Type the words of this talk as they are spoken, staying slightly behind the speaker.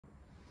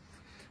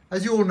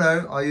As you all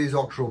know, I use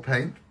Octoral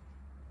paint,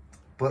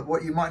 but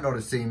what you might not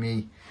have seen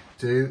me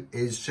do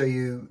is show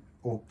you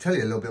or tell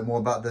you a little bit more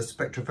about the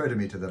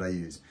spectrophotometer that I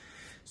use.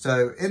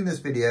 So in this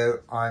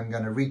video, I'm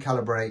going to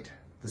recalibrate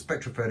the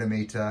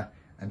spectrophotometer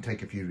and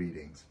take a few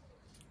readings.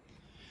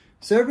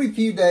 So every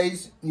few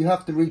days, you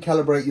have to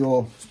recalibrate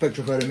your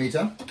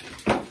spectrophotometer.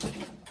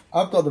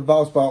 I've got the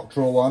Valspar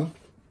Octoral one.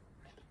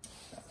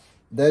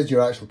 There's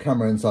your actual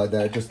camera inside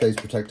there, it just stays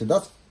protected.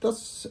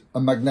 That's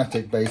a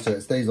magnetic base, so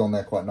it stays on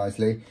there quite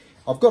nicely.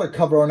 I've got a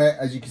cover on it.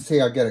 As you can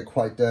see, I get it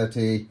quite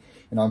dirty.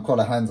 You know, I'm quite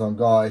a hands-on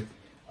guy.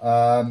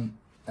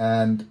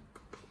 And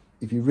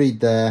if you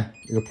read there,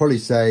 it'll probably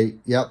say,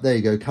 yep, there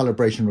you go,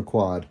 calibration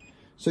required.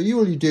 So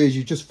all you do is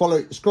you just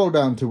scroll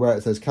down to where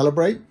it says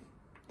calibrate,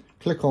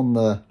 click on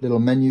the little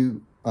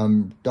menu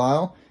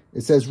dial.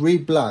 It says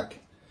read black.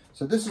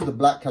 So this is the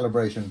black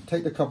calibration.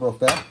 Take the cover off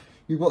there.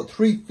 You've got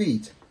 3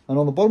 feet. And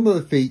on the bottom of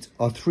the feet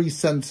are 3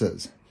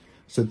 sensors.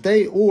 So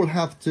they all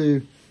have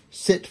to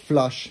sit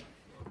flush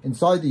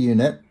inside the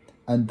unit,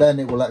 and then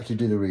it will actually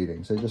do the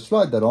reading. So just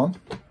slide that on.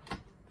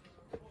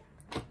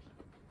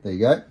 There you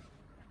go.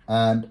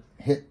 And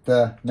hit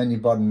the menu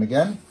button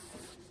again.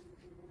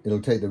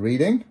 It'll take the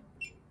reading.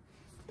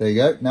 There you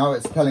go. Now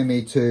it's telling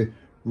me to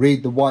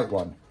read the white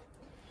one.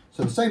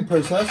 So the same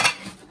process.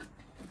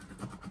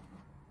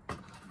 A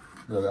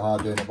little bit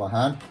hard doing it by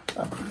hand.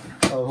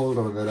 Oh, hold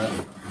on a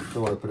minute.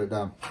 Don't want to put it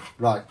down.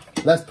 Right,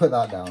 let's put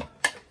that down.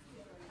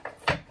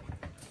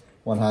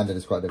 One-handed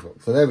is quite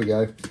difficult. So there we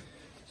go.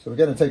 So we're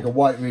going to take a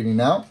white reading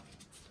now.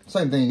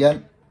 Same thing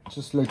again.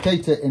 Just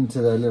locate it into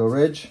the little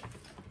ridge.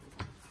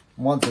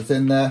 Once it's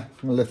in there,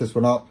 I'm going to lift this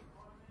one up.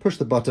 Push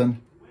the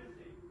button.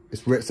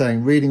 It's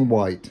saying reading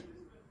white.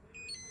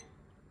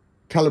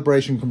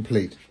 Calibration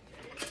complete.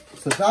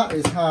 So that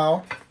is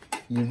how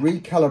you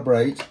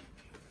recalibrate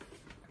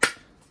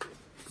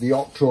the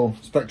Octoral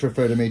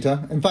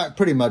Spectrophotometer. In fact,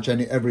 pretty much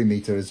every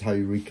meter is how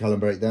you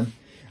recalibrate them.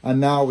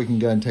 And now we can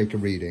go and take a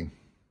reading.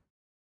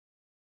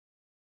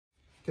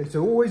 Okay,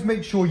 so always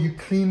make sure you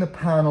clean the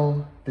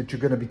panel that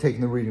you're going to be taking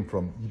the reading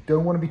from. You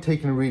don't want to be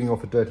taking a reading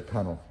off a dirty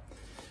panel.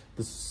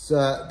 This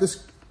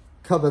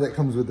cover that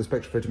comes with the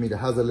spectrophotometer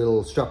has a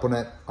little strap on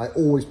it. I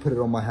always put it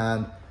on my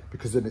hand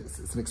because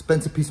it's an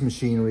expensive piece of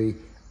machinery.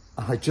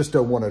 I just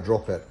don't want to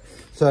drop it.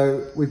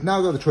 So we've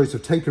now got the choice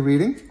of take a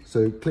reading.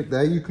 So click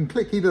there. You can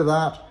click either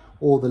that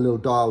or the little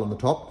dial on the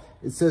top.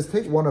 It says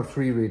take one of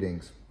 3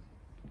 readings.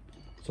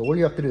 So all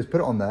you have to do is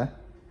put it on there,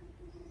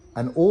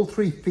 and all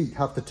 3 feet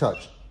have to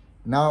touch.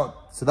 Now,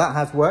 so that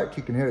has worked.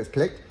 You can hear it's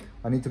clicked.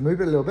 I need to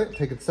move it a little bit,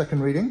 take a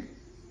second reading.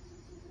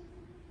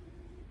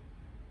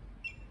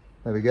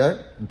 There we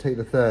go, and take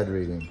the 3rd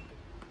reading.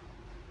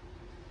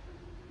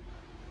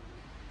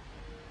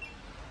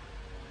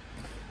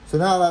 So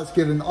now that's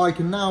given, I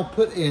can now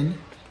put in,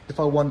 if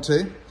I want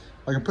to,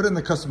 I can put in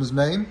the customer's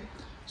name,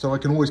 so I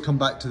can always come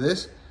back to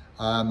this,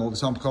 or the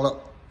sample color.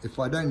 If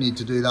I don't need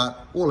to do that,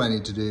 all I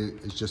need to do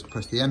is just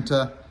press the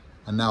enter,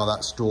 and now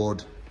that's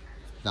stored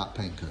that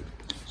paint code.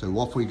 So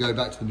off we go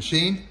back to the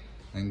machine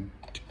and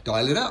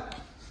dial it up.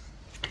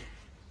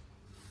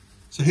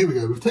 So here we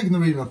go, we've taken the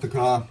reading off the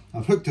car,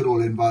 I've hooked it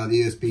all in via the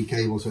USB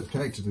cable so it's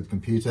connected to the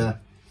computer.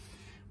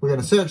 We're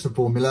going to search the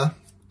formula,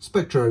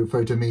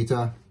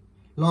 spectrophotometer,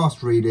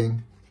 last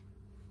reading.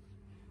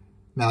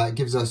 Now it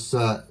gives us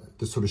the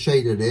sort of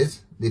shade it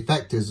is. The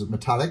effect is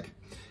metallic,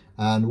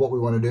 and what we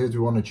want to do is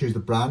we want to choose the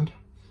brand.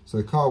 So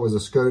the car was a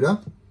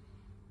Skoda.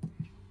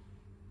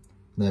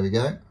 There we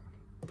go.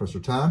 Press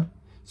return.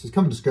 So it's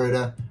coming to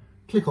Skoda.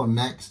 Click on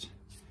next.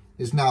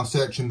 It's now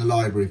searching the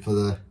library for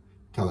the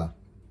colour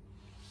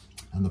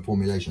and the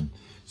formulation.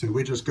 So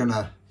we're just going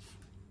to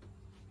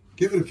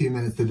give it a few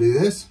minutes to do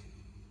this.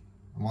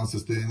 And once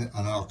it's doing it,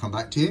 and I'll come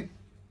back to you.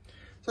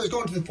 So it's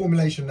gone to the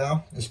formulation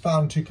now. It's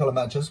found 2 colour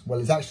matches. Well,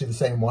 it's actually the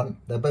same one.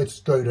 They're both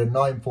Skoda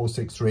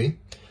 9463.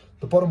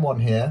 The bottom one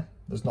here,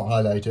 that's not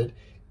highlighted,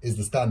 is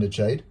the standard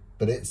shade,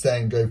 but it's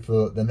saying go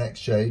for the next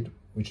shade,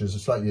 which is a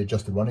slightly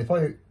adjusted one. If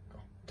I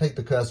take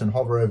the cursor and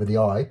hover over the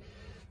eye,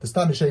 the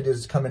standard shade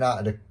is coming out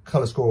at a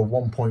colour score of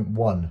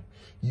 1.1.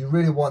 You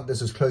really want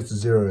this as close to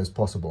 0 as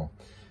possible.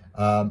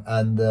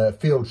 And the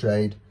field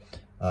shade,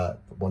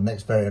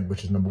 next variant,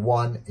 which is number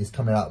 1, is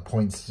coming out at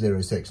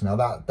 0.06. Now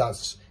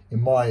that's,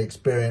 in my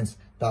experience,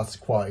 that's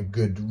quite a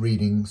good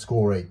reading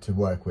score rate to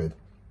work with.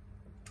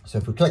 So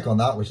if we click on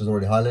that, which is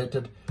already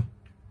highlighted,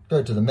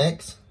 go to the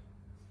mix,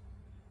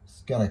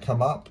 it's going to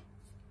come up.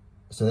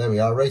 So there we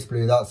are, race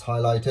blue, that's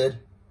highlighted.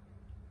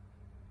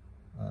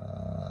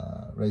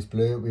 Race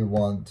blue, we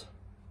want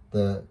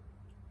the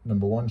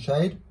number 1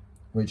 shade,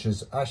 which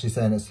is actually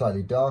saying it's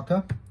slightly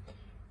darker.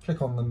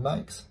 Click on the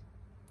mix.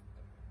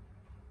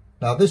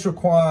 Now this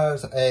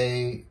requires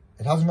it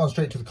hasn't gone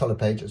straight to the color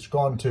page, it's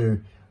gone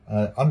to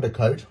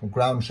undercoat or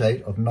ground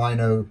shade of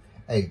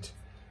 908.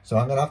 So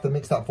I'm going to have to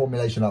mix that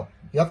formulation up.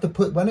 You have to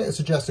put, when it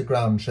suggests a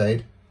ground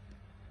shade,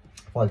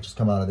 if I just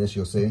come out of this,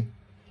 you'll see.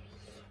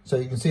 So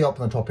you can see up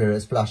on the top here,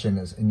 it's flashing,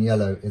 it's in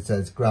yellow, it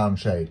says ground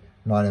shade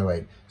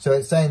 908. So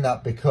it's saying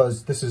that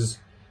because this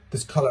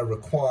color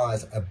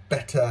requires a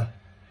better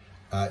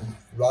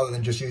rather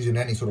than just using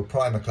any sort of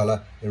primer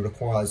colour, it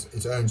requires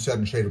its own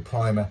certain shade of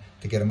primer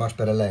to get a much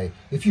better lay.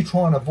 If you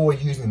try and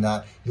avoid using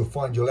that, you'll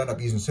find you'll end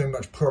up using so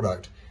much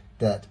product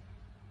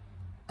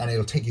and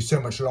it'll take you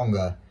so much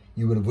longer,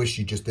 you would have wished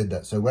you just did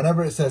that. So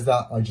whenever it says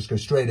that, I just go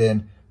straight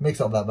in,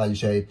 mix up that value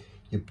shade,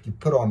 you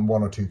put on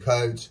 1 or 2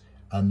 coats,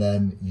 and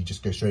then you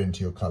just go straight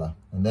into your colour.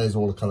 And there's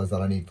all the colours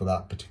that I need for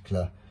that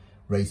particular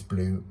race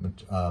blue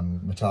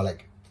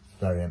metallic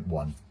variant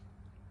 1.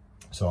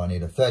 So I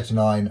need a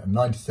 39, a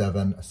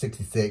 97, a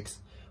 66,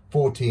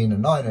 14, a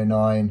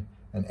 909,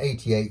 an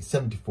 88,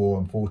 74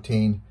 and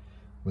 14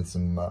 with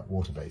some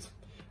water base.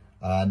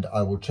 And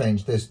I will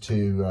change this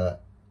to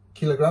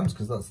kilograms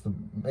because that's the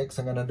mix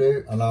I'm going to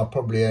do, and I'll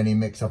probably only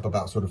mix up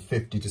about sort of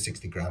 50 to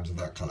 60 grams of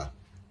that colour.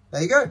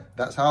 There you go.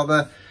 That's how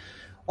the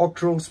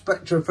Octoral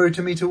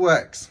Spectrophotometer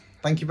works.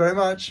 Thank you very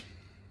much.